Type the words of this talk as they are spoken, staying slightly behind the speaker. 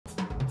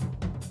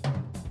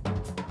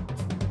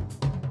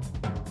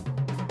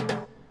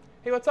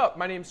Hey, what's up?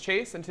 My name's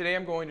Chase, and today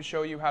I'm going to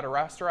show you how to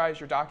rasterize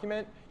your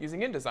document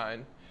using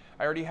InDesign.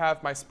 I already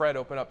have my spread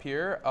open up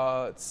here.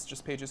 It's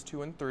just pages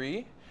 2 and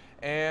 3.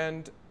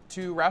 And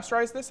to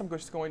rasterize this, I'm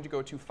just going to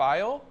go to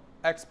File,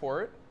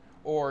 Export,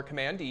 or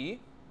Command-E.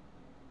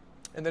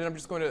 And then I'm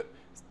just going to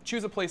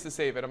choose a place to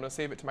save it. I'm going to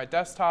save it to my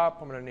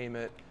desktop. I'm going to name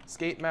it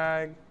Skate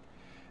Mag.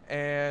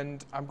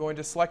 And I'm going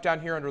to select down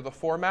here under the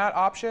Format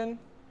option.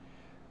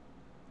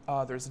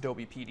 There's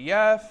Adobe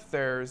PDF,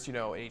 there's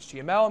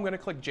HTML. I'm going to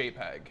click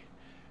JPEG.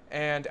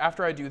 And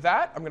after I do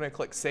that, I'm going to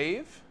click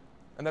Save.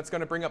 And that's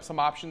going to bring up some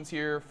options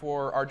here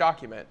for our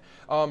document.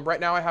 Right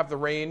now I have the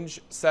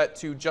range set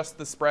to just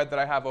the spread that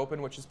I have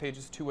open, which is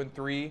pages 2 and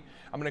 3.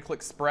 I'm going to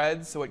click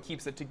Spread so it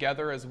keeps it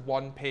together as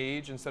one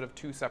page instead of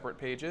 2 separate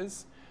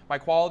pages. My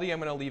quality I'm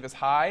going to leave as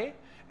high.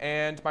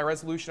 And my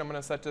resolution I'm going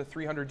to set to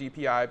 300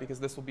 dpi because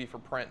this will be for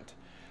print.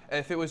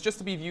 If it was just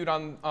to be viewed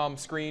on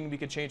screen, we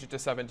could change it to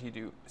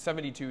 72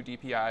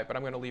 dpi, but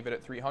I'm going to leave it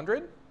at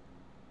 300.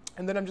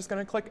 And then I'm just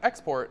going to click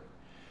Export.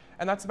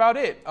 And that's about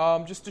it.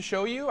 Just to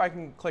show you, I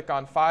can click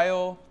on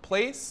File,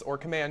 Place, or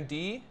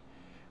Command-D.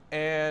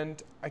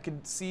 And I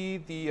can see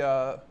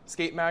the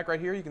Skate Mag right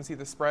here. You can see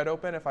the spread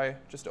open. If I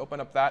just open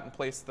up that and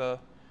place the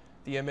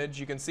image,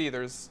 you can see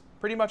there's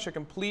pretty much a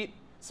complete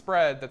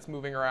spread that's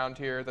moving around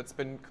here that's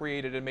been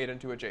created and made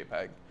into a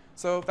JPEG.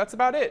 So that's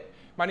about it.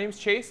 My name's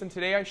Chase, and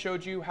today I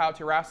showed you how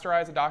to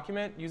rasterize a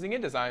document using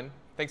InDesign.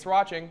 Thanks for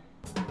watching.